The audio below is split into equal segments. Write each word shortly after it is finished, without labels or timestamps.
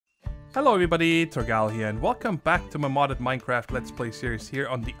Hello everybody, Thorgal here, and welcome back to my modded Minecraft Let's Play series here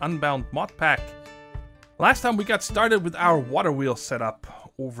on the Unbound mod pack. Last time we got started with our water wheel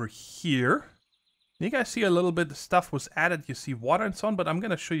setup over here. You guys see a little bit of stuff was added, you see water and so on, but I'm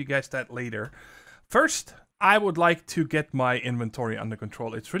gonna show you guys that later. First, I would like to get my inventory under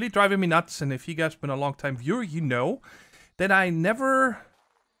control. It's really driving me nuts, and if you guys have been a long time viewer, you know that I never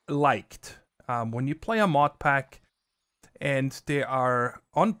liked when you play a mod pack and they are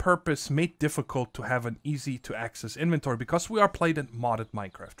on purpose made difficult to have an easy to access inventory because we are playing in modded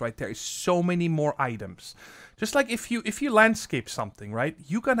Minecraft, right? There is so many more items. Just like if you landscape something, right?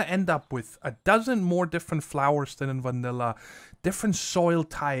 You're gonna end up with a dozen more different flowers than in vanilla, different soil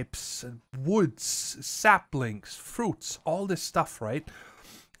types, woods, saplings, fruits, all this stuff, right?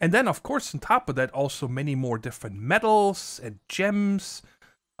 And then of course on top of that also many more different metals and gems,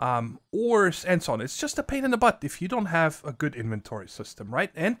 ores, and so on. It's just a pain in the butt if you don't have a good inventory system,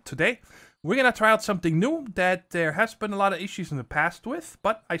 right? And today, we're gonna try out something new that there has been a lot of issues in the past with,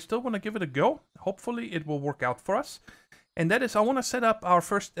 but I still want to give it a go. Hopefully, it will work out for us. And that is, I want to set up our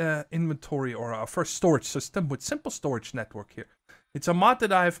first inventory or our first storage system with Simple Storage Network here. It's a mod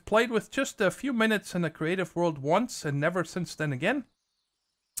that I've played with just a few minutes in the creative world once and never since then again.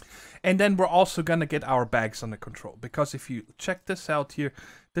 And then we're also gonna get our bags under control, because if you check this out here,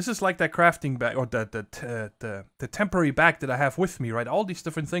 this is like that crafting bag or the temporary bag that I have with me, right? All these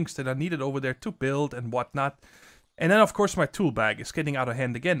different things that are needed over there to build and whatnot. And then of course my tool bag is getting out of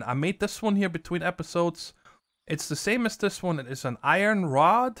hand again. I made this one here between episodes. It's the same as this one. It is an iron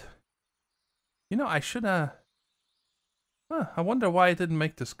rod. You know, I should I wonder why I didn't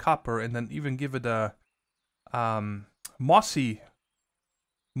make this copper and then even give it a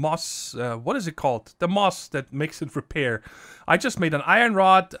moss, what is it called? The moss that makes it repair. I just made an iron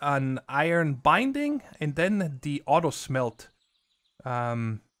rod, an iron binding, and then the auto smelt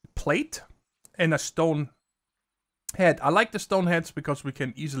plate and a stone head. I like the stone heads because we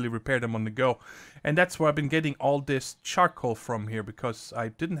can easily repair them on the go. And that's where I've been getting all this charcoal from here, because I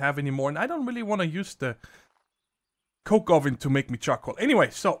didn't have any more, and I don't really want to use the coke oven to make me charcoal. Anyway,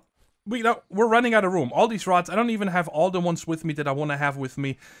 so we're running out of room. All these rods, I don't even have all the ones with me that I want to have with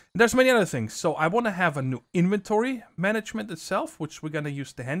me. And there's many other things. So I want to have a new inventory management itself, which we're going to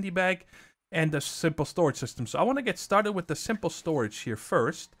use the handy bag and the simple storage system. So I want to get started with the simple storage here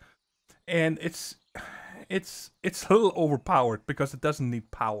first. And it's a little overpowered because it doesn't need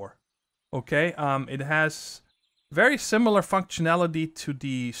power. Okay, it has very similar functionality to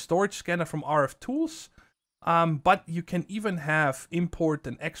the storage scanner from RF Tools. But you can even have import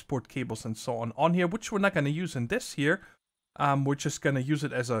and export cables and so on here, which we're not going to use in this here. We're just going to use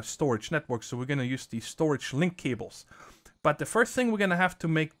it as a storage network, so we're going to use these storage link cables. But the first thing we're going to have to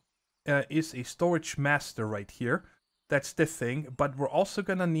make is a storage master right here. That's the thing, but we're also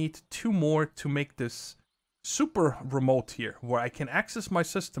going to need two more to make this super remote here, where I can access my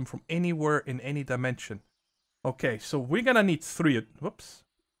system from anywhere in any dimension. Okay, so we're going to need three. Whoops.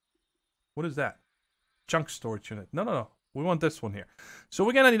 What is that? Junk storage unit. No. We want this one here. So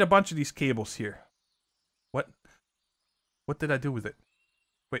we're gonna need a bunch of these cables here. What did I do with it?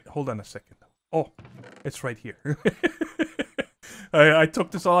 Wait, hold on a second. Oh, it's right here. I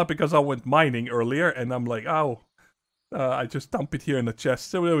took this all out because I went mining earlier, and I'm like, oh, I just dump it here in the chest.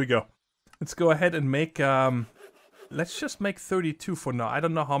 So there we go. Let's go ahead and make, let's just make 32 for now. I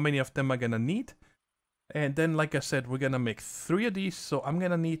don't know how many of them I'm gonna need. And then, like I said, we're gonna make 3 of these. So I'm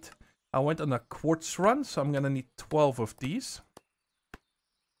gonna need, I went on a quartz run, so I'm gonna need 12 of these.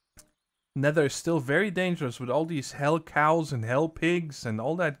 Nether is still very dangerous with all these hell cows and hell pigs and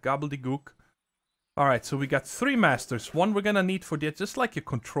all that gobbledygook. Alright, so we got 3 masters. One we're gonna need for the, just like a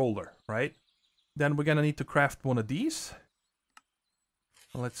controller, right? Then we're gonna need to craft one of these.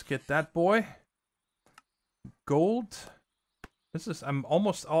 Let's get that boy. Gold. I'm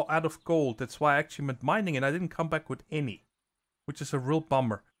almost all out of gold. That's why I actually went mining and I didn't come back with any, which is a real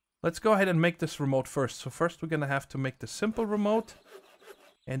bummer. Let's go ahead and make this remote first. So first we're going to have to make the simple remote.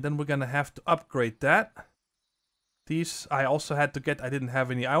 And then we're going to have to upgrade that. These I also had to get. I didn't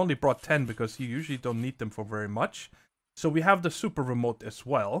have any. I only brought 10 because you usually don't need them for very much. So we have the super remote as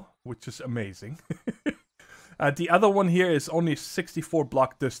well, which is amazing. The other one here is only 64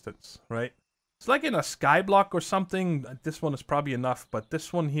 block distance, right? It's like in a sky block or something. This one is probably enough, but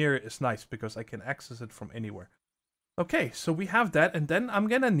this one here is nice because I can access it from anywhere. Okay, so we have that, and then I'm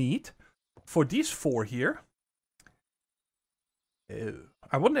gonna need, for these 4 here,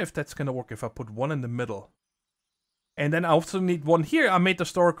 I wonder if that's gonna work if I put one in the middle. And then I also need one here. I made the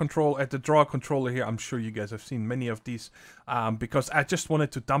drawer controller here. I'm sure you guys have seen many of these, because I just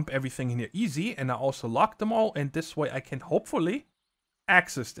wanted to dump everything in here easy, and I also locked them all, and this way I can hopefully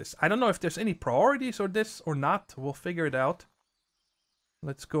access this. I don't know if there's any priorities or this or not. We'll figure it out.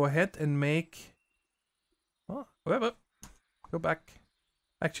 Let's go ahead and make... Oh, go back.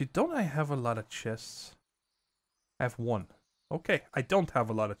 Actually, don't I have a lot of chests? I have one. Okay, I don't have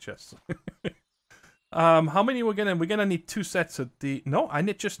a lot of chests. How many we're gonna need 2 sets of the... No, I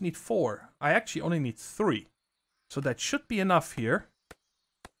just need 4. I actually only need 3. So that should be enough here.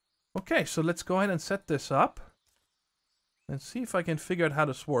 Okay, so let's go ahead and set this up. And see if I can figure out how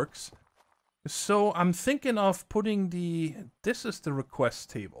this works. So I'm thinking of putting the... This is the request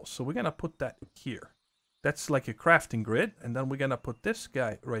table. So we're gonna put that here. That's like a crafting grid. And then we're gonna put this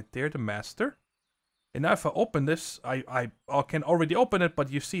guy right there, the master. And now if I open this, I can already open it, but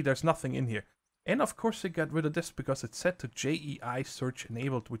you see there's nothing in here. And of course I got rid of this because it's set to JEI search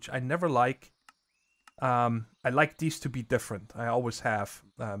enabled, which I never like. I like these to be different. I always have,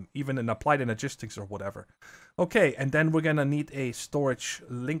 even in applied logistics or whatever. Okay, and then we're gonna need a storage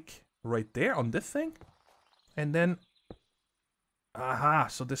link right there on this thing. And then, aha,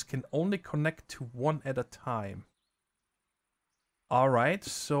 so this can only connect to one at a time. Alright,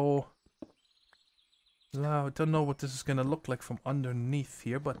 so... I don't know what this is gonna look like from underneath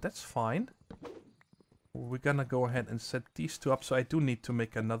here, but that's fine. We're gonna go ahead and set these 2 up, so I do need to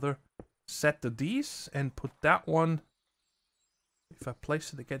make another set of these and put that one. If I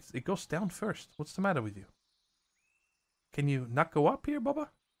place it against, it goes down first. What's the matter with you? Can you not go up here, Bubba?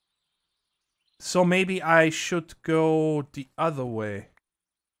 So maybe I should go the other way.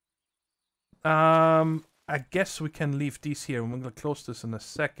 I guess we can leave these here. I'm gonna close this in a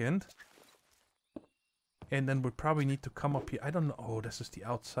second. And then we probably need to come up here. I don't know. Oh, this is the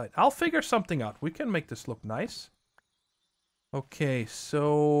outside. I'll figure something out. We can make this look nice. Okay,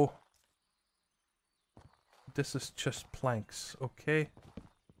 so... This is just planks, okay?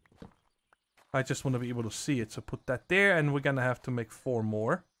 I just want to be able to see it, so put that there. And we're gonna have to make 4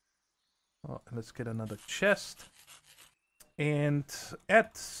 more. Oh, and let's get another chest. And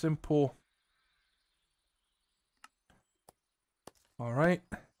add simple... Alright.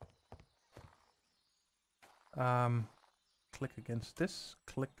 Click against this.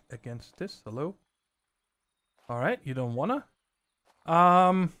 Click against this. Hello? Alright, you don't wanna?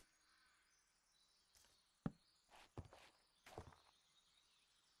 Alright,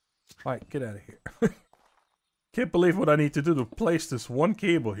 get out of here. Can't believe what I need to do to place this one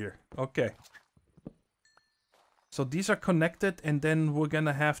cable here. Okay. So these are connected, and then we're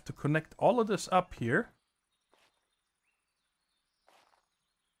gonna have to connect all of this up here.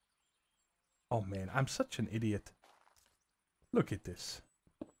 Oh man, I'm such an idiot. Look at this.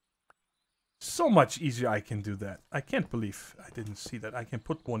 So much easier I can do that. I can't believe I didn't see that. I can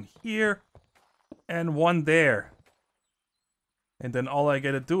put one here and one there. And then all I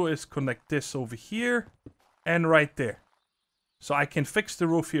gotta do is connect this over here and right there. So I can fix the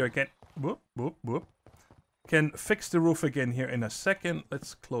roof here again. Whoop, whoop, whoop. Can fix the roof again here in a second.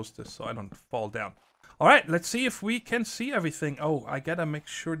 Let's close this so I don't fall down. Alright, let's see if we can see everything. Oh, I gotta make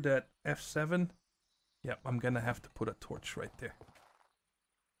sure that F7. Yep, I'm gonna have to put a torch right there.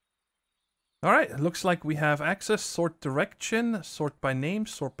 Alright, it looks like we have access. Sort direction, sort by name,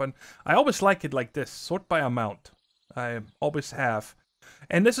 sort by... I always like it like this. Sort by amount. I always have.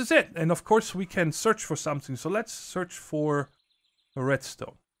 And this is it. And of course we can search for something. So let's search for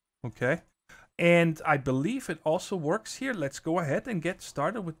redstone. Okay. And I believe it also works here. Let's go ahead and get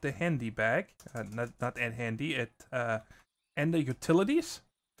started with the handy bag. Not at handy, and the utilities.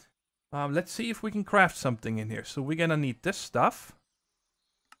 Let's see if we can craft something in here. So we're gonna need this stuff.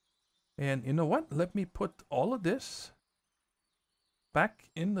 And you know what? Let me put all of this back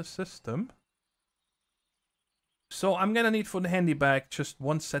in the system. So I'm gonna need for the handy bag just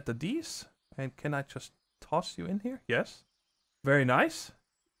 1 set of these. And can I just toss you in here? Yes. Very nice.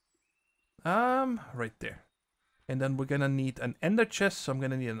 Right there. And then we're gonna need an ender chest, so I'm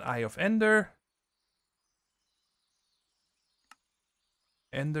gonna need an eye of ender.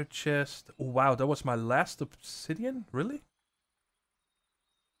 Ender chest. Oh, wow, that was my last obsidian? Really?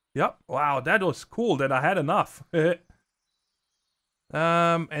 Yep. Wow, that was cool that I had enough. And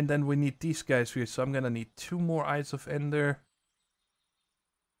then we need these guys here, so I'm gonna need 2 more eyes of ender.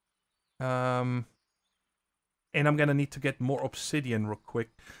 And I'm gonna need to get more obsidian real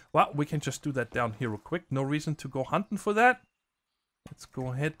quick. Well, we can just do that down here real quick. No reason to go hunting for that. Let's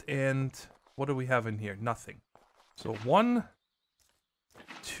go ahead and... What do we have in here? Nothing. So 1,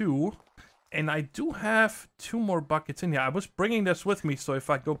 2... And I do have 2 more buckets in here. I was bringing this with me, so if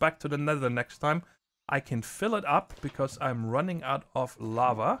I go back to the nether next time, I can fill it up because I'm running out of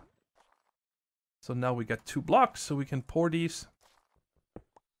lava. So now we got 2 blocks, so we can pour these.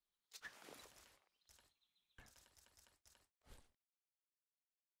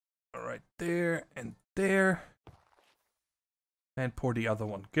 right there and there. And pour the other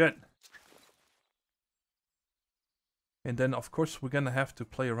one. Good. And then, of course, we're gonna have to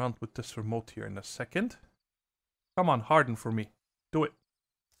play around with this remote here in a second. Come on, harden for me. Do it.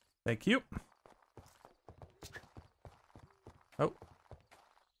 Thank you. Oh.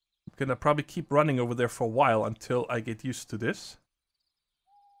 I'm gonna probably keep running over there for a while until I get used to this.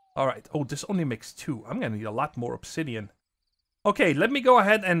 Alright. Oh, this only makes 2. I'm gonna need a lot more obsidian. Okay, let me go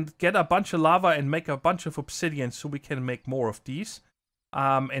ahead and get a bunch of lava and make a bunch of obsidian so we can make more of these.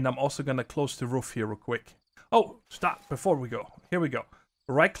 And I'm also gonna close the roof here real quick. Oh, stop, before we go. Here we go.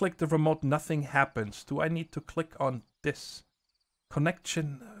 Right-click the remote, nothing happens. Do I need to click on this?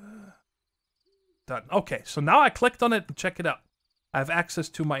 Connection. Done. Okay, so now I clicked on it and check it out. I have access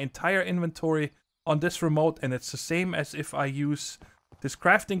to my entire inventory on this remote, and it's the same as if I use this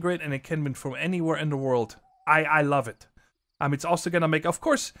crafting grid, and it can be from anywhere in the world. I love it. It's also gonna make, of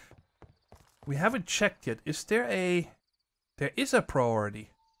course, we haven't checked yet. Is there a, there is a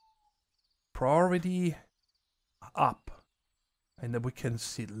priority. Priority up. And then we can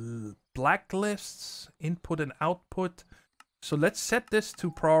see blacklists, input and output. So let's set this to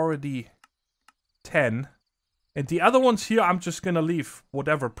priority 10. And the other ones here, I'm just gonna leave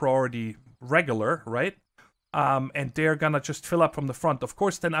whatever priority regular, right? And they're gonna just fill up from the front. Of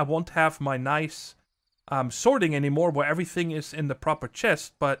course, then I won't have my nice sorting anymore where everything is in the proper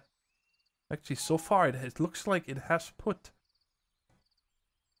chest, but actually so far it looks like it has put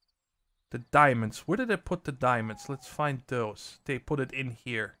the diamonds. Where did it put the diamonds? Let's find those. They put it in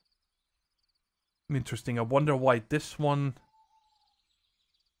here. Interesting. I wonder why this one,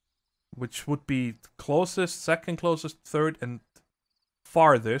 which would be closest, second closest, third, and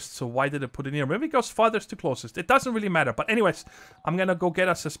farthest. So why did it put it in here? Maybe it goes farthest to closest. It doesn't really matter. But anyways, I'm gonna go get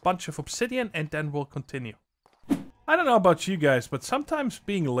us a bunch of obsidian and then we'll continue. I don't know about you guys, but sometimes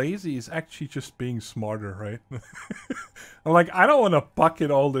being lazy is actually just being smarter, right? I'm like, I don't want to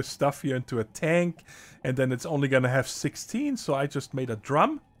bucket all this stuff here into a tank and then it's only gonna have 16, so I just made a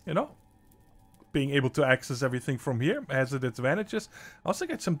drum, you know? Being able to access everything from here has its advantages. I also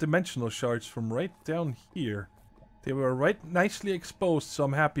got some dimensional shards from right down here. They were right nicely exposed, so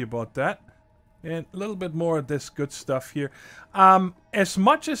I'm happy about that. And a little bit more of this good stuff here. As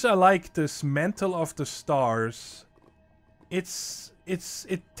much as I like this Mantle of the Stars,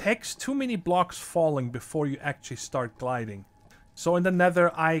 it takes too many blocks falling before you actually start gliding. So in the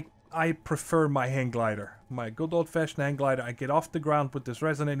Nether, I prefer my hang glider. My good old-fashioned hang glider. I get off the ground with this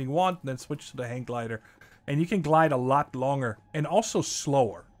resonating wand, and then switch to the hang glider. And you can glide a lot longer, and also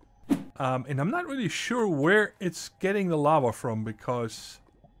slower. And I'm not really sure where it's getting the lava from, because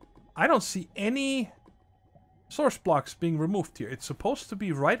I don't see any source blocks being removed here. It's supposed to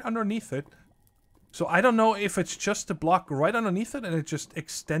be right underneath it. So I don't know if it's just a block right underneath it and it just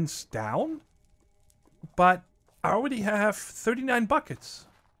extends down. But I already have 39 buckets.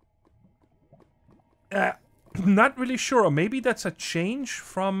 Not really sure. Or maybe that's a change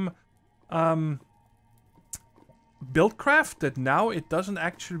from Buildcraft, that now it doesn't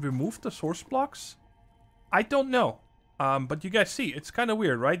actually remove the source blocks. I don't know. But you guys see, it's kind of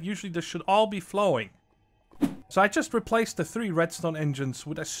weird, right? Usually this should all be flowing. So I just replaced the 3 redstone engines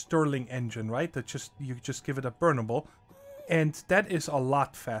with a Stirling engine, right? That you just give it a burnable. And that is a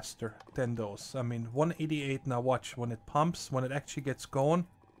lot faster than those. I mean, 188 now, watch, when it pumps, when it actually gets going,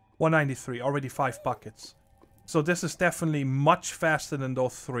 193, already 5 buckets. So this is definitely much faster than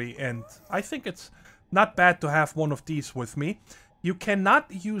those 3, and I think it's not bad to have one of these with me. You cannot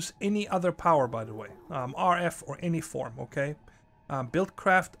use any other power, by the way. RF or any form, okay?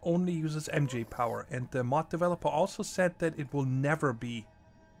 Buildcraft only uses MJ power, and the mod developer also said that it will never be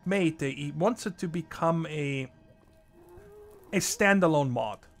made. He wants it to become a standalone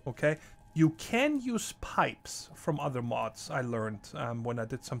mod, okay? You can use pipes from other mods, I learned when I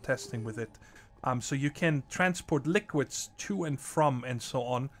did some testing with it. So you can transport liquids to and from and so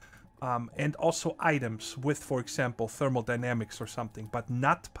on. And also items with, for example, thermodynamics or something, but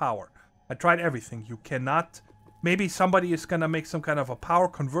not power. I tried everything. You cannot... Maybe somebody is going to make some kind of a power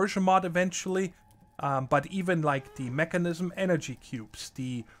conversion mod eventually, but even like the mechanism energy cubes,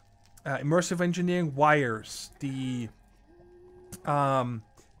 the immersive engineering wires, the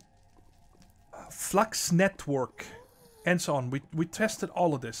flux network, and so on. We tested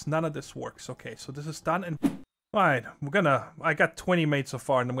all of this. None of this works. Okay, so this is done, and... Alright, I got 20 made so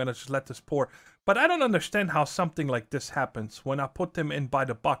far, and I'm gonna just let this pour. But I don't understand how something like this happens. When I put them in by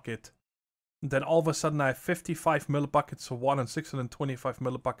the bucket, then all of a sudden I have 55 millibuckets of water and 625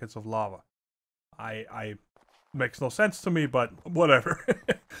 millibuckets of lava. Makes no sense to me, but whatever.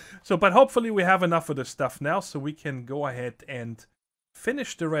 So, but hopefully we have enough of this stuff now, so we can go ahead and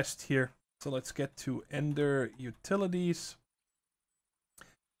finish the rest here. So let's get to Ender Utilities.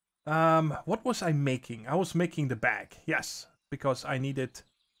 What was I making? I was making the bag. Yes, because I needed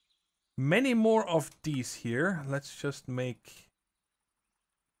many more of these here. Let's just make...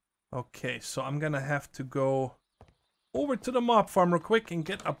 Okay, so I'm gonna have to go over to the mob farm real quick and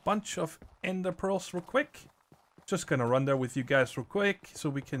get a bunch of ender pearls real quick. Just gonna run there with you guys real quick so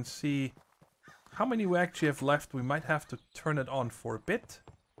we can see how many we actually have left. We might have to turn it on for a bit.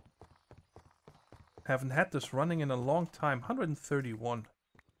 Haven't had this running in a long time. 131.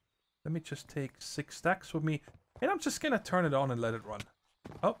 Let me just take 6 stacks with me. And I'm just gonna turn it on and let it run.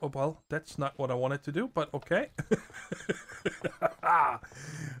 Oh, well, that's not what I wanted to do, but okay.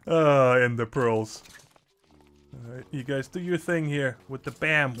 And the pearls. Alright, you guys do your thing here with the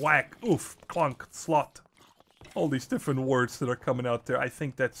bam, whack, oof, clunk, slot. All these different words that are coming out there. I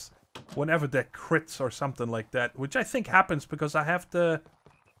think that's whenever that crits or something like that, which I think happens because I have the...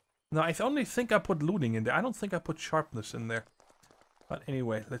 No, I only think I put looting in there. I don't think I put sharpness in there. But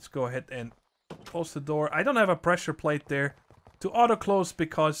anyway, let's go ahead and close the door. I don't have a pressure plate there to auto-close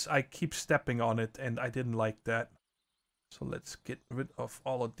because I keep stepping on it and I didn't like that. So let's get rid of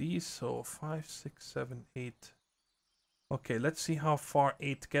all of these. So 5, 6, 7, 8. Okay, let's see how far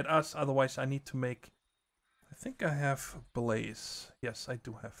 8 get us. Otherwise, I need to make... I think I have blaze. Yes, I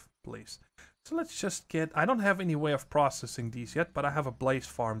do have blaze. So let's just get... I don't have any way of processing these yet, but I have a blaze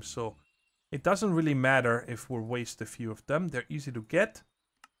farm, so it doesn't really matter if we waste a few of them. They're easy to get.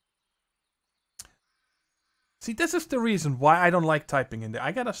 See, this is the reason why I don't like typing in there.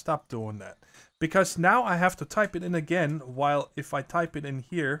 I gotta stop doing that. Because now I have to type it in again, while if I type it in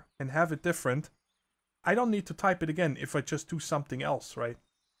here and have it different, I don't need to type it again if I just do something else, right?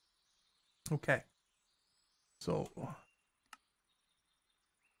 Okay. So...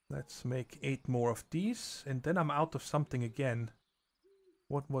 let's make 8 more of these, and then I'm out of something again.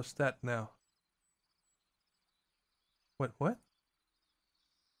 What was that now? What?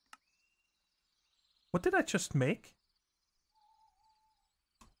 What did I just make?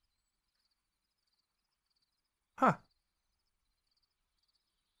 Huh.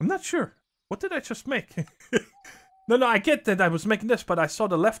 I'm not sure. What did I just make? No, I get that I was making this, but I saw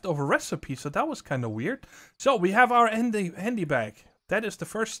the leftover recipe, so that was kind of weird. So, we have our handy bag. That is the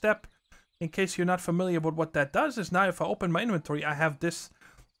first step. In case you're not familiar with what that does, is now if I open my inventory, I have this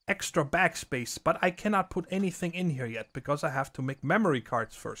extra bag space, but I cannot put anything in here yet because I have to make memory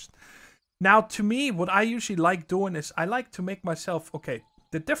cards first. Now, to me, what I usually like doing is I like to make myself... Okay,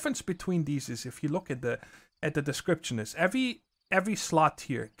 the difference between these is if you look at the description is every slot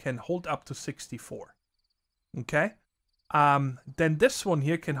here can hold up to 64. Okay? Then this one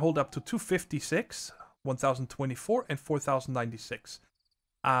here can hold up to 256, 1024, and 4096.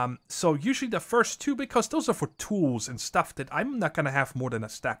 So usually the first two, because those are for tools and stuff that I'm not going to have more than a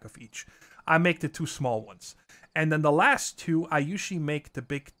stack of each. I make the 2 small ones. And then the last 2, I usually make the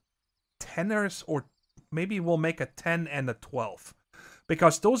big 10ers, or maybe we'll make a 10 and a 12.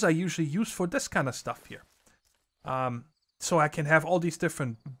 Because those I usually use for this kind of stuff here. So I can have all these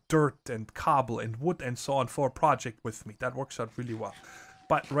different dirt and cobble and wood and so on for a project with me. That works out really well.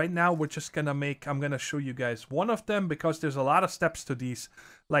 But right now we're just gonna make, I'm gonna show you guys one of them because there's a lot of steps to these.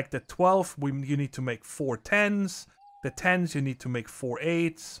 Like the 12, you need to make 4 10s. The 10s, you need to make 4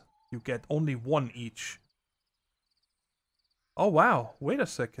 8s. You get only 1 each. Oh wow, wait a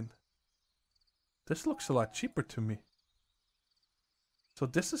second. This looks a lot cheaper to me. So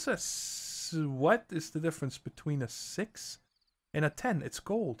this is a, what is the difference between a 6 and a 10? It's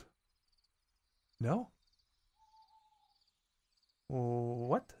gold. No?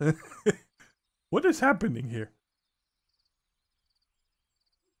 What? What is happening here?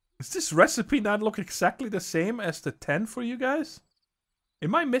 Does this recipe not look exactly the same as the 10 for you guys?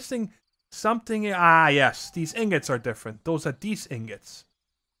 Am I missing something? Ah, yes. These ingots are different. Those are these ingots.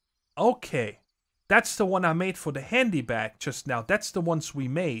 Okay. That's the one I made for the handy bag just now. That's the ones we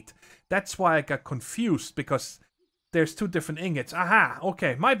made. That's why I got confused, because there's 2 different ingots. Aha.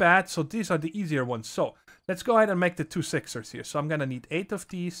 Okay, my bad. So these are the easier ones. So let's go ahead and make the 2 6ers here. So I'm going to need 8 of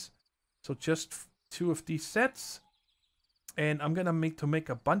these. So just 2 of these sets. And I'm going to make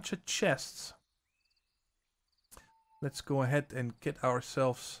a bunch of chests. Let's go ahead and get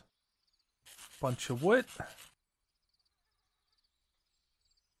ourselves a bunch of wood.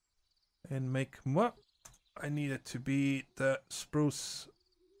 And make what? I need it to be the spruce.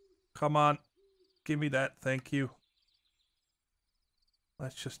 Come on. Give me that. Thank you.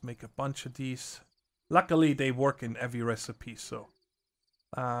 Let's just make a bunch of these. Luckily, they work in every recipe, so.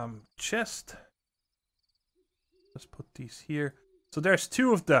 Chest. Let's put these here. So there's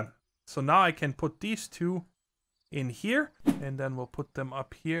 2 of them. So now I can put these 2 in here. And then we'll put them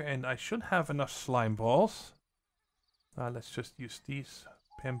up here. And I should have enough slime balls. Let's just use these.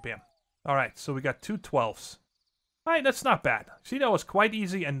 Bam, bam. All right, so we got 2 12s. All right, that's not bad. See, that was quite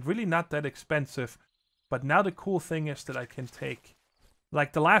easy and really not that expensive. But now the cool thing is that I can take...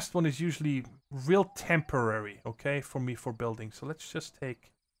 Like, the last one is usually real temporary, okay, for me for building. So let's just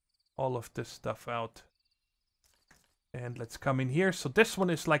take all of this stuff out. And let's come in here. So this one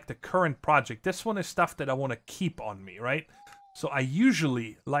is like the current project. This one is stuff that I want to keep on me, right? So I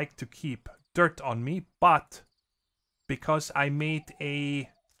usually like to keep dirt on me, but because I made a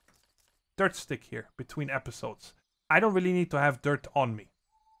dirt stick here between episodes, I don't really need to have dirt on me.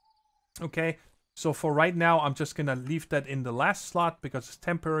 Okay, so for right now, I'm just going to leave that in the last slot because it's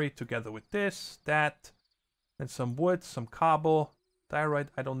temporary together with this, that, and some wood, some cobble, diorite.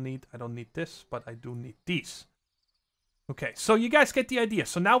 I don't need this, but I do need these. Okay, so you guys get the idea.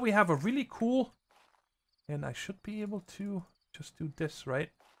 So now we have a really cool, and I should be able to just do this, right?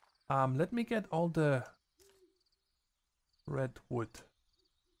 Let me get all the red wood.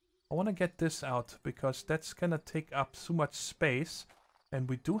 I want to get this out because that's going to take up so much space. And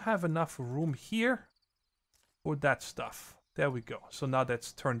we do have enough room here for that stuff. There we go. So now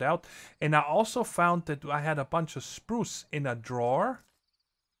that's turned out. And I also found that I had a bunch of spruce in a drawer.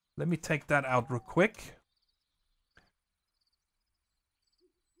 Let me take that out real quick.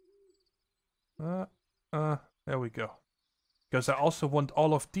 There we go. Because I also want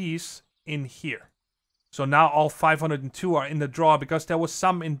all of these in here. So now all 502 are in the drawer because there was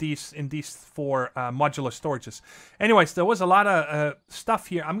some in these 4 modular storages. Anyways, there was a lot of stuff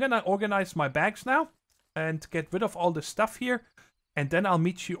here. I'm going to organize my bags now and get rid of all the stuff here. And then I'll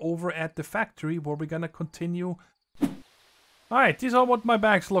meet you over at the factory where we're going to continue. Alright, these are what my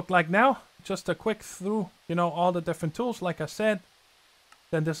bags look like now. Just a quick through, you know, all the different tools, like I said.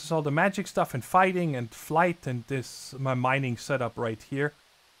 Then this is all the magic stuff and fighting and flight. And this my mining setup right here.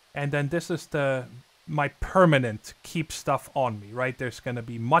 And then this is my permanent keep stuff on me, right? There's going to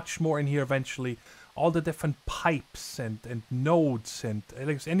be much more in here eventually. All the different pipes and nodes and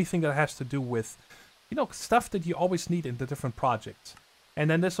anything that has to do with, you know, stuff that you always need in the different projects. And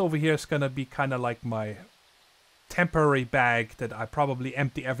then this over here is going to be kind of like my temporary bag that I probably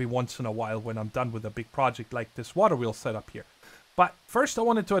empty every once in a while when I'm done with a big project like this water wheel setup here. But first I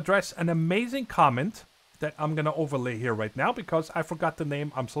wanted to address an amazing comment that I'm going to overlay here right now because I forgot the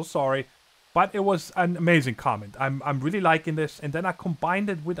name. I'm so sorry. But it was an amazing comment. I'm really liking this. And then I combined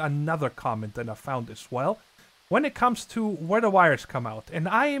it with another comment that I found as well. When it comes to where the wires come out. And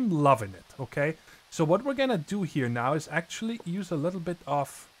I am loving it, okay? So what we're going to do here now is actually use a little bit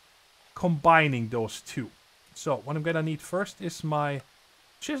of combining those two. So what I'm going to need first is my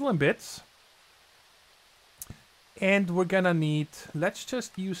chisel and bits. And we're going to need, let's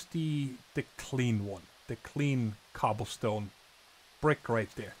just use the clean one. The clean cobblestone brick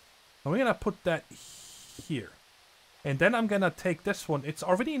right there. And we're going to put that here. And then I'm going to take this one. It's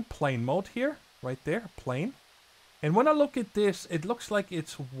already in plain mode here. Right there. Plain. And when I look at this, it looks like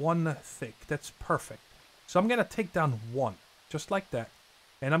it's 1 thick. That's perfect. So I'm going to take down 1. Just like that.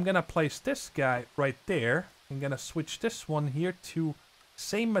 And I'm going to place this guy right there. I'm going to switch this one here to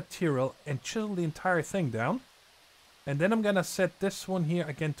same material and chisel the entire thing down. And then I'm going to set this one here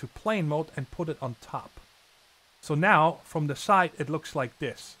again to plain mode and put it on top. So now, from the side, it looks like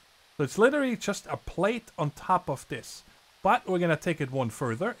this. So it's literally just a plate on top of this. But we're going to take it one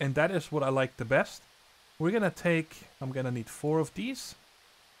further, and that is what I like the best. We're going to take, I'm going to need 4 of these.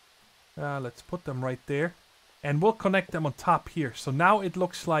 Let's put them right there. And we'll connect them on top here. So now it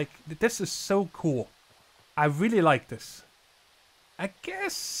looks like, this is so cool. I really like this. I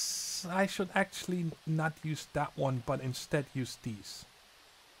guess I should actually not use that one, but instead use these.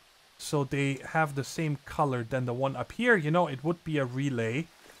 So they have the same color than the one up here. You know, it would be a relay,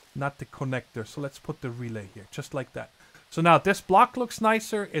 not the connector. So let's put the relay here, just like that. So now this block looks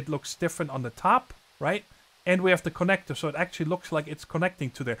nicer. It looks different on the top, right? And we have the connector, so it actually looks like it's connecting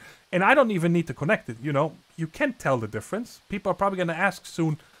to there. And I don't even need to connect it, you know. You can tell the difference. People are probably going to ask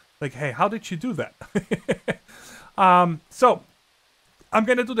soon, like, hey, how did you do that? So I'm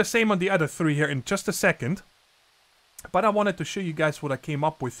going to do the same on the other 3 here in just a second. But I wanted to show you guys what I came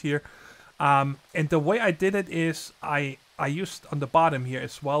up with here. And the way I did it is I used on the bottom here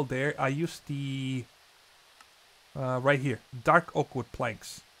as well there. I used the, right here, dark oak wood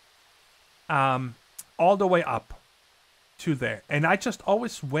planks. All the way up to there. And I just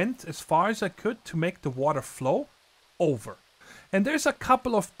always went as far as I could to make the water flow over. And there's a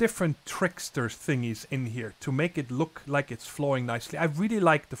couple of different trickster thingies in here to make it look like it's flowing nicely. I really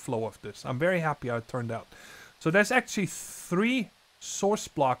like the flow of this. I'm very happy how it turned out. So there's actually 3 source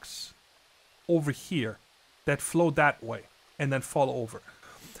blocks over here. that flow that way and then fall over.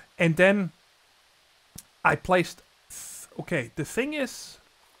 And then I placed... okay, the thing is...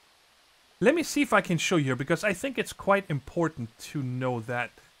 let me see if I can show you here, because I think it's quite important to know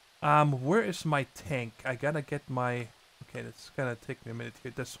that. Where is my tank? I gotta get my... okay, that's gonna take me a minute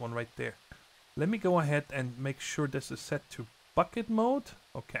here. This one right there. Let me go ahead and make sure this is set to bucket mode.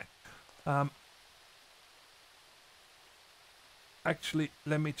 Okay. Actually,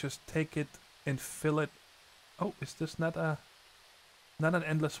 let me just take it and fill it. Oh, is this not an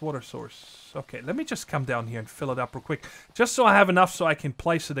endless water source? Okay, let me just come down here and fill it up real quick, just so I have enough so I can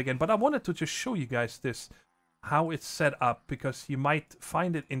place it again. But I wanted to just show you guys this, how it's set up, because you might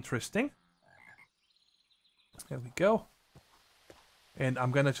find it interesting. There we go. And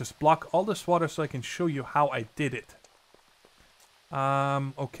I'm gonna just block all this water so I can show you how I did it.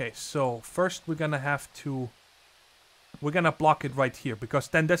 Okay, so first we're gonna have to... we're gonna block it right here, because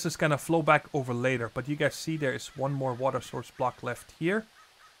then this is gonna flow back over later. But you guys see there is one more water source block left here.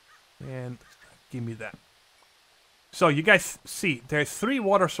 And give me that. So you guys see, there are 3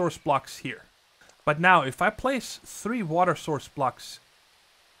 water source blocks here. But now, if I place 3 water source blocks...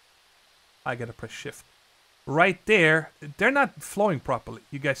 I gotta press shift. Right there, they're not flowing properly.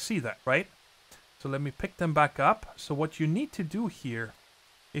 You guys see that, right? So let me pick them back up. So what you need to do here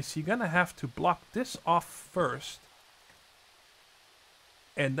is you're gonna have to block this off first.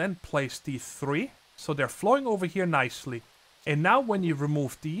 And then place these 3. So they're flowing over here nicely. And now when you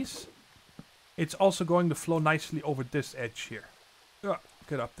remove these, it's also going to flow nicely over this edge here.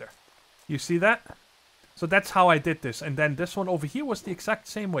 Get up there. You see that? So that's how I did this. And then this one over here was the exact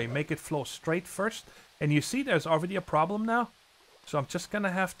same way. Make it flow straight first. And you see there's already a problem now. So I'm just going to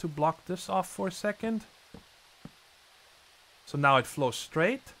have to block this off for a second. So now it flows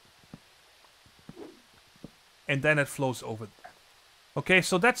straight. And then it flows over there. Okay,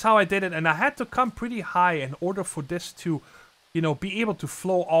 so that's how I did it. And I had to come pretty high in order for this to, you know, be able to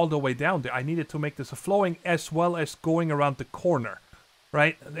flow all the way down there. I needed to make this a flowing as well as going around the corner.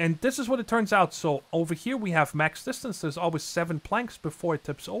 Right? And this is what it turns out. So over here we have max distance. There's always 7 planks before it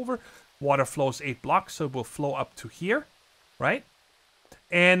tips over. Water flows 8 blocks, so it will flow up to here. Right?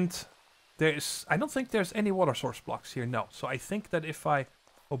 And there's... I don't think there's any water source blocks here. No. So I think that if I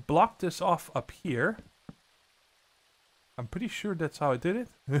block this off up here... I'm pretty sure that's how I did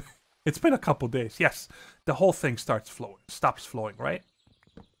it. It's been a couple days. Yes. The whole thing stops flowing, right?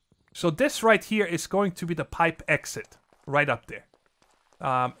 So this right here is going to be the pipe exit. Right up there.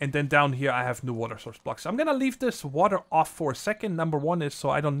 And then down here I have new water source blocks. I'm gonna leave this water off for a second. Number one is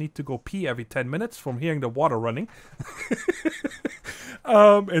so I don't need to go pee every 10 minutes from hearing the water running.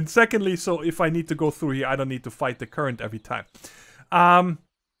 And secondly, so if I need to go through here, I don't need to fight the current every time.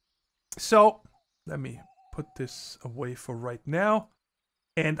 So let me put this away for right now.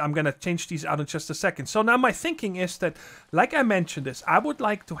 And I'm gonna change these out in just a second. So now my thinking is that, like I mentioned this, I would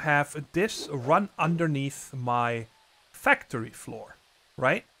like to have this run underneath my factory floor.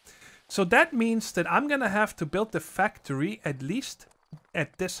 Right? So that means that I'm gonna have to build the factory at least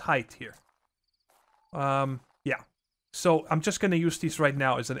at this height here. Yeah. So I'm just gonna use these right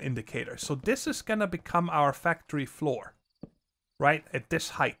now as an indicator. So this is gonna become our factory floor. Right? At this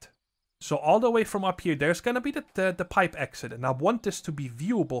height. So all the way from up here, there's gonna be the pipe exit. And I want this to be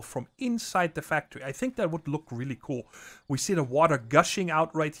viewable from inside the factory. I think that would look really cool. We see the water gushing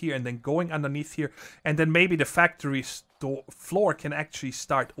out right here and then going underneath here. And then maybe the factory floor can actually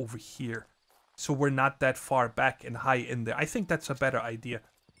start over here. So we're not that far back and high in there. I think that's a better idea.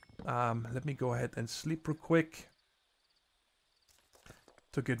 Let me go ahead and sleep real quick.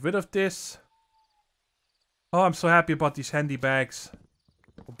 To get rid of this. Oh, I'm so happy about these handy bags.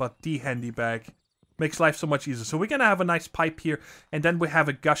 About the handy bag. Makes life so much easier. So we're gonna have a nice pipe here. And then we have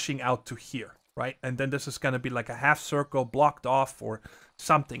it gushing out to here. Right? And then this is gonna be like a half circle blocked off or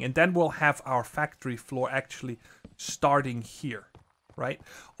something. And then we'll have our factory floor actually starting here. Right?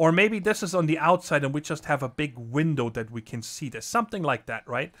 Or maybe this is on the outside and we just have a big window that we can see this. Something like that,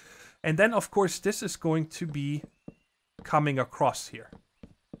 right? And then, of course, this is going to be coming across here.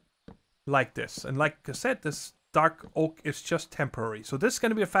 Like this. And like I said, this dark oak is just temporary. So this is going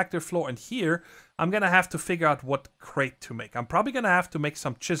to be a factory floor. And here, I'm going to have to figure out what crate to make. I'm probably going to have to make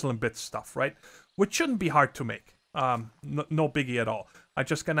some chisel and bit stuff, right? Which shouldn't be hard to make. No biggie at all. I'm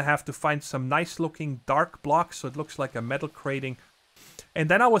just going to have to find some nice looking dark blocks. So it looks like a metal crating. And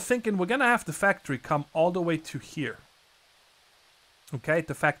then I was thinking we're going to have the factory come all the way to here. Okay,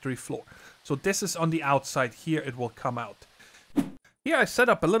 the factory floor. So this is on the outside. Here it will come out. Here I set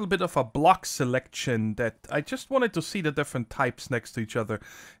up a little bit of a block selection that I just wanted to see the different types next to each other.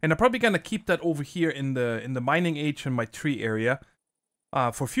 And I'm probably going to keep that over here in the mining age in my tree area.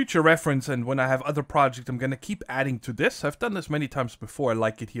 for future reference, and when I have other projects, I'm going to keep adding to this. I've done this many times before. I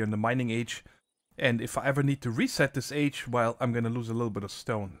like it here in the mining age. And if I ever need to reset this age, well, I'm going to lose a little bit of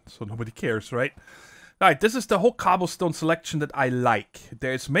stone. So nobody cares, right? Alright, this is the whole cobblestone selection that I like.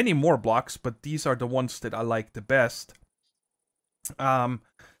 There's many more blocks, but these are the ones that I like the best.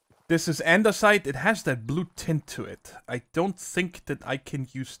 This is andesite. It has that blue tint to it. I don't think that I can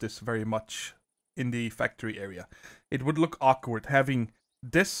use this very much in the factory area. It would look awkward having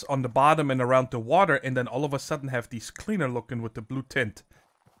this on the bottom and around the water, and then all of a sudden have these cleaner looking with the blue tint.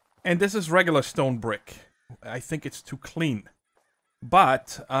 And this is regular stone brick. I think it's too clean.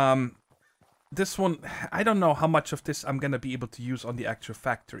 But this one, I don't know how much of this I'm going to be able to use on the actual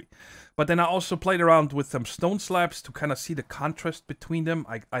factory. But then I also played around with some stone slabs to kind of see the contrast between them.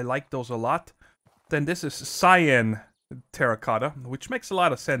 I like those a lot. Then this is cyan terracotta, which makes a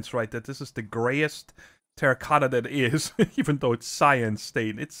lot of sense, right? That this is the grayest terracotta that is, even though it's cyan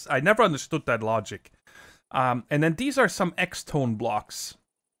stain. I never understood that logic. And then these are some X-tone blocks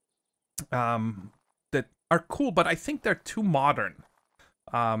that are cool, but I think they're too modern.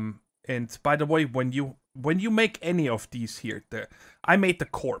 And by the way, when you make any of these here, I made the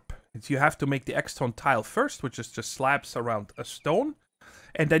corp. You have to make the X-tone tile first, which is just slabs around a stone.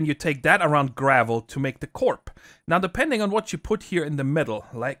 And then you take that around gravel to make the corp. Now, depending on what you put here in the middle,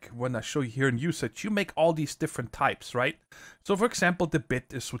 like when I show you here in usage, you make all these different types, right? So, for example, the bit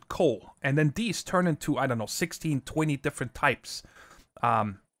is with coal. And then these turn into, I don't know, 16, 20 different types.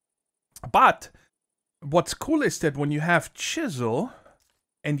 But what's cool is that when you have chisel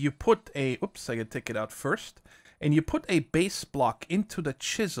and you put a... Oops, I gotta take it out first. And you put a base block into the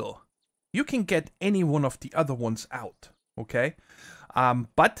chisel, you can get any one of the other ones out, okay?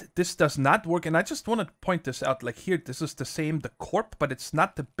 But this does not work, and I just want to point this out. Like here, this is the same, the corp, but it's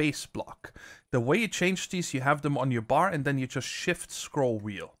not the base block. The way you change these, you have them on your bar, and then you just shift scroll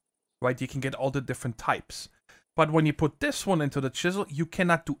wheel, right? You can get all the different types. But when you put this one into the chisel, you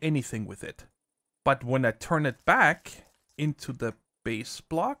cannot do anything with it. But when I turn it back into the base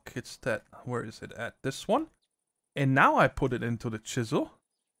block, it's that, where is it at? This one. And now I put it into the chisel.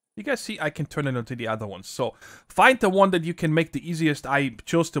 You guys see, I can turn it into the other ones. So find the one that you can make the easiest. I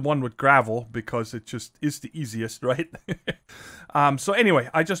chose the one with gravel because it just is the easiest, right? So anyway,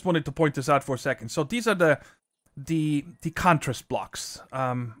 I just wanted to point this out for a second. So these are the contrast blocks.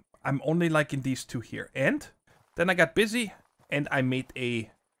 I'm only liking these two here. And then I got busy and I made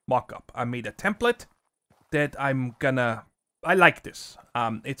a mock-up. I made a template that I like this.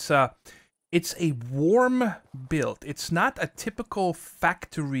 It's a warm build. It's not a typical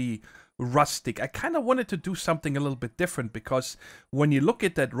factory rustic. I kind of wanted to do something a little bit different because when you look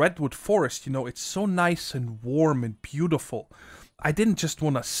at that redwood forest, you know, it's so nice and warm and beautiful. I didn't just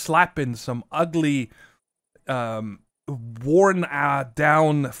want to slap in some ugly, worn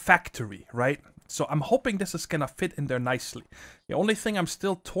down factory, right? So I'm hoping this is going to fit in there nicely. The only thing I'm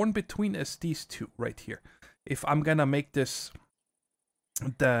still torn between is these two right here. If I'm going to make this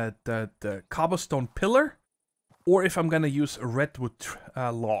the cobblestone pillar, or if I'm gonna use redwood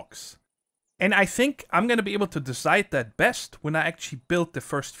logs. And I think I'm gonna be able to decide that best when I actually build the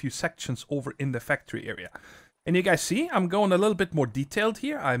first few sections over in the factory area. And you guys see, I'm going a little bit more detailed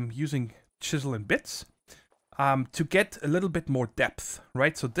here. I'm using chisel and bits to get a little bit more depth,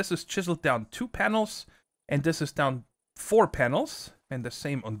 right? So this is chiseled down 2 panels, and this is down 4 panels, and the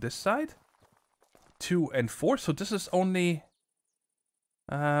same on this side, 2 and 4. So this is only...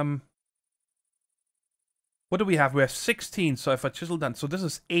 what do we have? We have 16, so if I chisel down, so this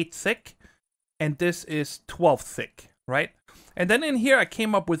is 8 thick, and this is 12 thick, right? And then in here I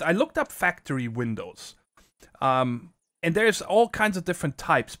came up with, I looked up factory windows, and there's all kinds of different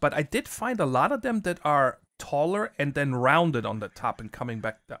types, but I did find a lot of them that are taller and then rounded on the top and coming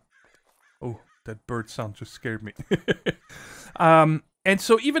back down. Oh, that bird sound just scared me. And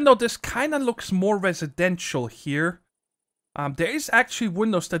so even though this kind of looks more residential here, there is actually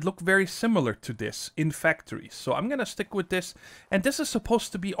windows that look very similar to this in factories. So I'm going to stick with this. And this is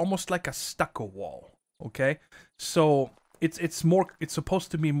supposed to be almost like a stucco wall. Okay? So it's supposed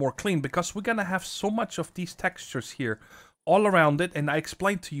to be more clean because we're going to have so much of these textures here all around it, and I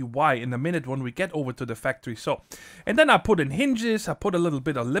explain to you why in a minute when we get over to the factory. So, and then I put in hinges, I put a little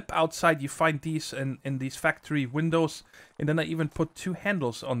bit of lip outside. You find these in these factory windows, and then I even put 2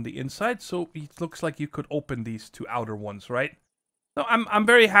 handles on the inside, so it looks like you could open these 2 outer ones, right? So I'm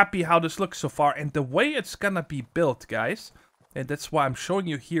very happy how this looks so far, and the way it's gonna be built, guys, and that's why I'm showing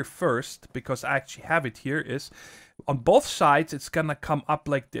you here first, because I actually have it here, is on both sides it's gonna come up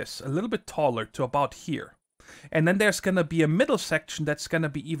like this, a little bit taller to about here. And then there's going to be a middle section that's going to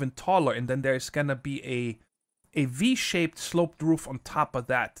be even taller. And then there's going to be a V-shaped sloped roof on top of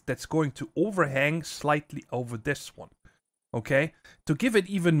that that's going to overhang slightly over this one. Okay? To give it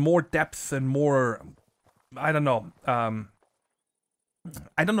even more depth and more, I don't know,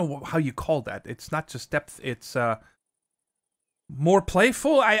 I don't know how you call that. It's not just depth, it's more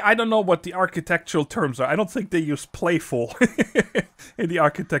playful. I don't know what the architectural terms are. I don't think they use playful in the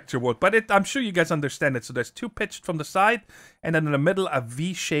architecture world, but I'm sure you guys understand it. So there's two pitched from the side, and then in the middle a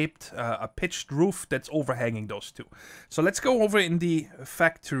V-shaped, a pitched roof that's overhanging those two. So let's go over in the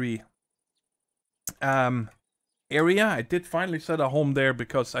factory area. I did finally set a home there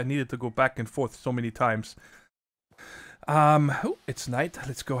because I needed to go back and forth so many times. Oh, it's night.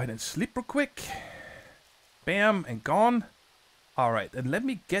 Let's go ahead and sleep real quick. Bam, and gone. Alright, and let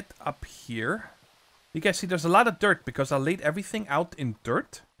me get up here. You guys see there's a lot of dirt because I laid everything out in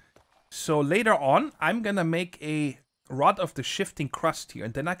dirt. So later on, I'm gonna make a rod of the shifting crust here,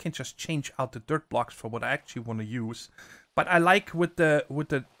 and then I can just change out the dirt blocks for what I actually want to use. But I like with the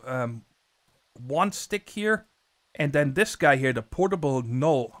wand stick here, and then this guy here, the portable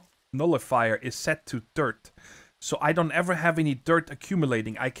nullifier, is set to dirt. So I don't ever have any dirt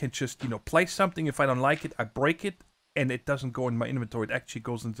accumulating. I can just, you know, place something. If I don't like it, I break it, and it doesn't go in my inventory. It actually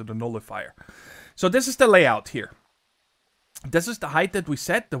goes into the nullifier. So this is the layout here. This is the height that we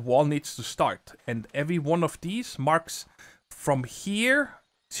set. The wall needs to start. And every one of these marks from here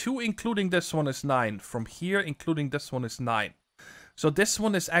to including this one is 9. From here, including this one is 9. So this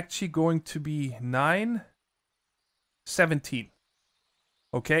one is actually going to be 9, 17.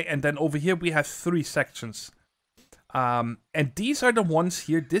 Okay, and then over here we have 3 sections. And these are the ones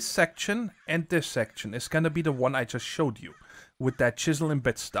here. This section and this section is going to be the one I just showed you with that chisel and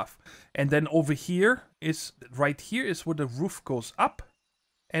bit stuff. And then over here is, right here is where the roof goes up,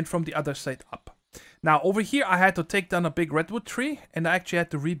 and from the other side up. Now over here I had to take down a big redwood tree, and I actually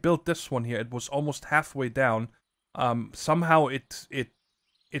had to rebuild this one here. It was almost halfway down. Somehow it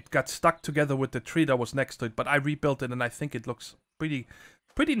got stuck together with the tree that was next to it, but I rebuilt it, and I think it looks pretty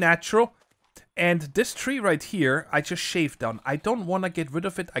natural. And this tree right here, I just shaved down. I don't want to get rid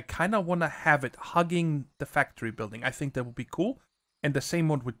of it. I kind of want to have it hugging the factory building. I think that would be cool. And the same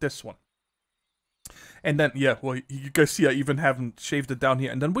one with this one. And then, yeah, well, you guys see I even haven't shaved it down here.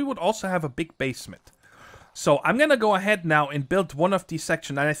 And then we would also have a big basement. So I'm going to go ahead now and build one of these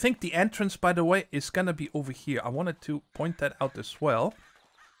sections. And I think the entrance, by the way, is going to be over here. I wanted to point that out as well.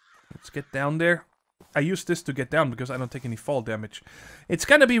 Let's get down there. I use this to get down because I don't take any fall damage. It's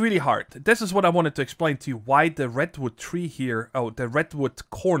gonna be really hard. This is what I wanted to explain to you. Why the redwood tree here, the redwood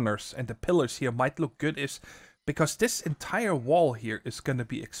corners and the pillars here might look good is because this entire wall here is gonna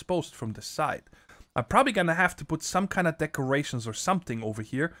be exposed from the side. I'm probably gonna have to put some kind of decorations or something over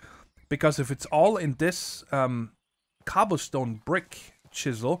here, because if it's all in this cobblestone brick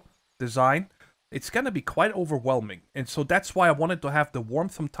chisel design, it's going to be quite overwhelming. And so that's why I wanted to have the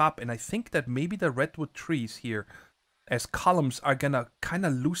warmth on top. And I think that maybe the redwood trees here as columns are going to kind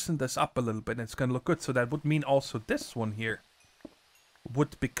of loosen this up a little bit. And it's going to look good. So that would mean also this one here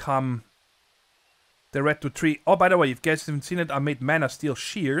would become the redwood tree. Oh, by the way, if you guys haven't seen it, I made mana steel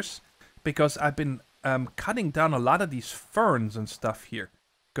shears because I've been cutting down a lot of these ferns and stuff here.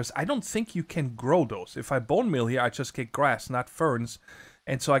 Because I don't think you can grow those. If I bone meal here, I just get grass, not ferns.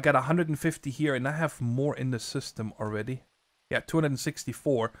 And so I got 150 here, and I have more in the system already. Yeah,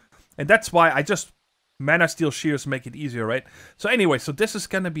 264. And that's why I just mana steel shears make it easier, right? So anyway, so this is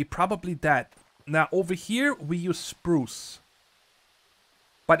going to be probably that. Now, over here, we use spruce.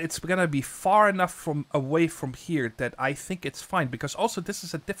 But it's going to be far enough away from here that I think it's fine. Because also, this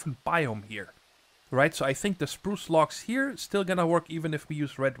is a different biome here. Right? So I think the spruce logs here still going to work even if we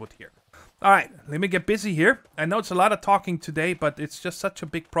use redwood here. Alright, let me get busy here. I know it's a lot of talking today, but it's just such a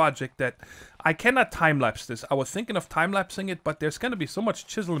big project that I cannot time-lapse this. I was thinking of time-lapsing it, but there's going to be so much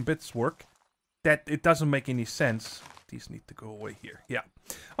chisel and bits work that it doesn't make any sense. These need to go away here. Yeah.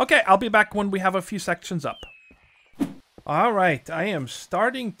 Okay, I'll be back when we have a few sections up. Alright, I am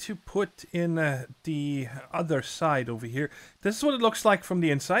starting to put in the other side over here. This is what it looks like from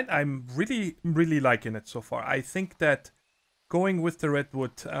the inside. I'm really liking it so far. I think that going with the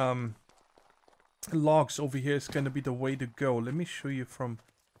redwood logs over here is going to be the way to go. Let me show you from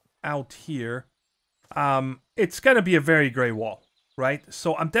out here. It's going to be a very gray wall, right?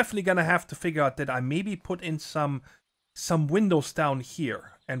 So I'm definitely going to have to figure out that I maybe put in some windows down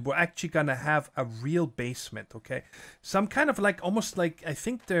here, and we're actually going to have a real basement, okay? Some kind of like, almost like, I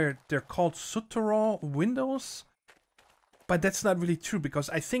think they're called souterrain windows, but that's not really true, because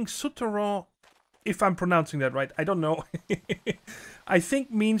I think souterrain, if I'm pronouncing that right, I don't know. I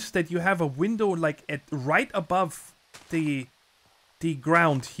think means that you have a window like right above the the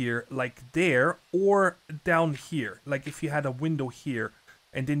ground here, like there, or down here. Like if you had a window here,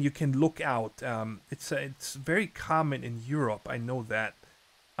 and then you can look out. It's very common in Europe, I know that.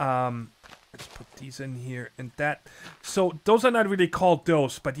 Let's put these in here and that. So those are not really called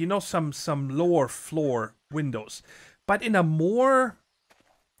those, but you know, some lower floor windows. But in a more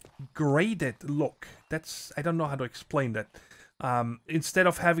graded look. That's, I don't know how to explain that. Instead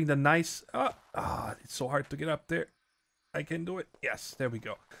of having the nice... it's so hard to get up there. I can do it. Yes, there we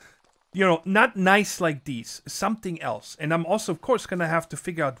go. You know, not nice like these. Something else. And I'm also, of course, going to have to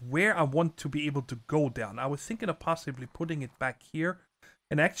figure out where I want to be able to go down. I was thinking of possibly putting it back here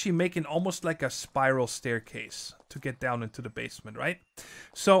and actually making almost like a spiral staircase to get down into the basement, right?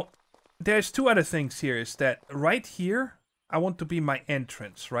 So there's two other things here. Is that right here, I want to be my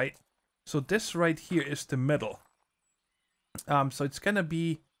entrance, right? So this right here is the middle. So it's going to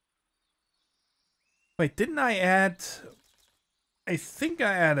be... Wait, didn't I add... I think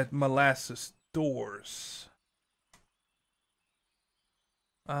I added molasses doors.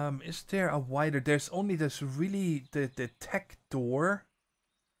 Is there a wider... There's only this really... The tech door.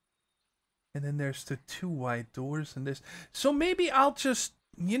 And then there's the two wide doors and this. So maybe I'll just...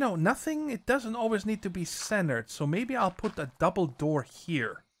 You know, nothing... It doesn't always need to be centered. So maybe I'll put a double door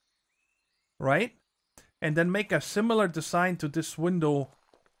here. Right? And then make a similar design to this window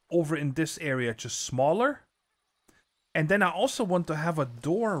over in this area. Just smaller. And then I also want to have a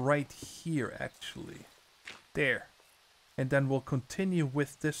door right here, actually. There. And then we'll continue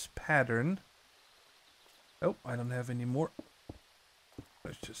with this pattern. Oh, I don't have any more.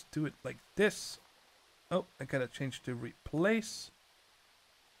 Let's just do it like this. Oh, I gotta change to replace.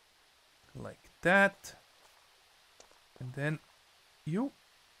 Like that. And then you.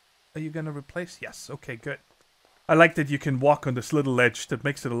 Are you gonna replace? Yes. Okay, good. I like that you can walk on this little ledge. That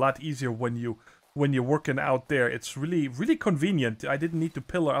makes it a lot easier when you're working out there. It's really, really convenient. I didn't need to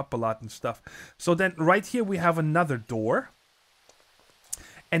pillar up a lot and stuff. So then right here we have another door.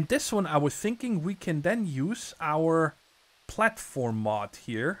 And this one I was thinking we can then use our platform mod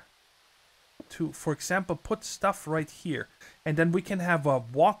here to, for example, put stuff right here. And then we can have a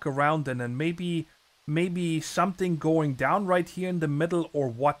walk around and then maybe something going down right here in the middle or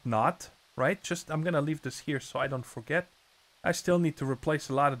whatnot. Right? Just, I'm going to leave this here so I don't forget. I still need to replace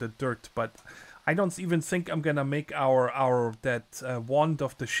a lot of the dirt, but I don't even think I'm gonna make our wand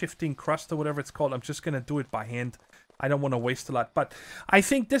of the shifting crust or whatever it's called. I'm just gonna do it by hand. I don't want to waste a lot, but I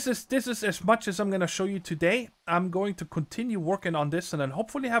think this is as much as I'm gonna show you today. I'm going to continue working on this and then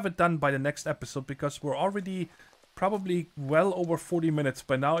hopefully have it done by the next episode, because we're already probably well over 40 minutes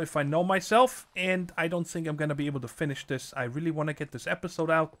by now if I know myself, and I don't think I'm gonna be able to finish this. I really want to get this episode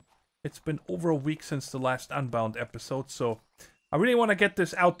out. It's been over a week since the last Unbound episode, so I really want to get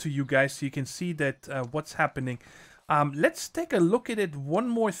this out to you guys so you can see that what's happening. Let's take a look at it. One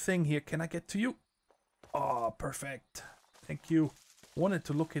more thing here. Can I get to you? Oh, perfect. Thank you. Wanted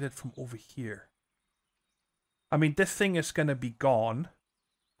to look at it from over here. I mean, this thing is going to be gone.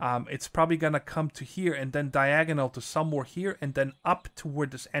 It's probably going to come to here and then diagonal to somewhere here and then up to where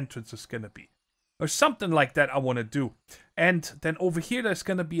this entrance is going to be. Or something like that I want to do. And then over here there's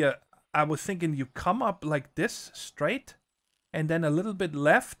going to be a... I was thinking you come up like this, straight, and then a little bit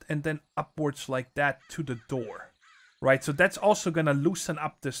left, and then upwards like that to the door. Right, so that's also going to loosen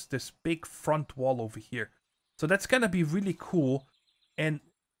up this big front wall over here. So that's going to be really cool. And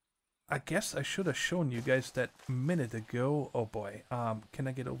I guess I should have shown you guys that a minute ago. Oh boy, can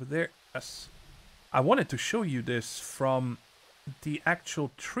I get over there? Yes. I wanted to show you this from the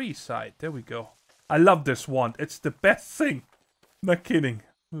actual tree side. There we go. I love this wand. It's the best thing. Not kidding.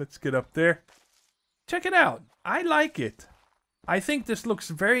 Let's get up there. Check it out. I like it. I think this looks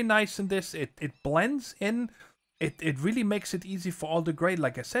very nice in this. It blends in. It really makes it easy for all the grade.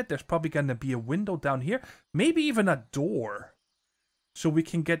 Like I said, there's probably going to be a window down here. Maybe even a door. So we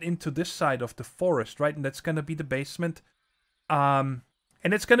can get into this side of the forest, right? And that's going to be the basement. And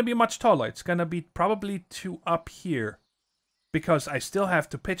it's going to be much taller. It's going to be probably to up here. Because I still have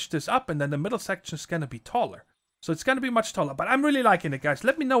to pitch this up, and then the middle section is going to be taller. So it's going to be much taller. But I'm really liking it, guys.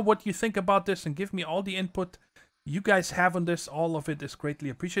 Let me know what you think about this and give me all the input you guys have on this. All of it is greatly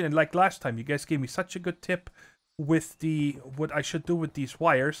appreciated. And like last time, you guys gave me such a good tip with what I should do with these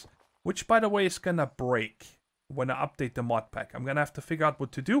wires. Which, by the way, is going to break when I update the mod pack. I'm going to have to figure out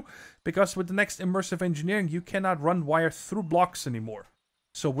what to do. Because with the next immersive engineering, you cannot run wire through blocks anymore.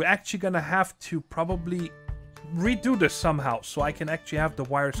 So we're actually going to have to probably redo this somehow so I can actually have the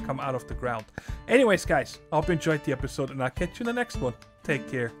wires come out of the ground. Anyways, guys, I hope you enjoyed the episode, and I'll catch you in the next one. Take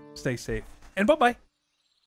care, stay safe, and bye-bye.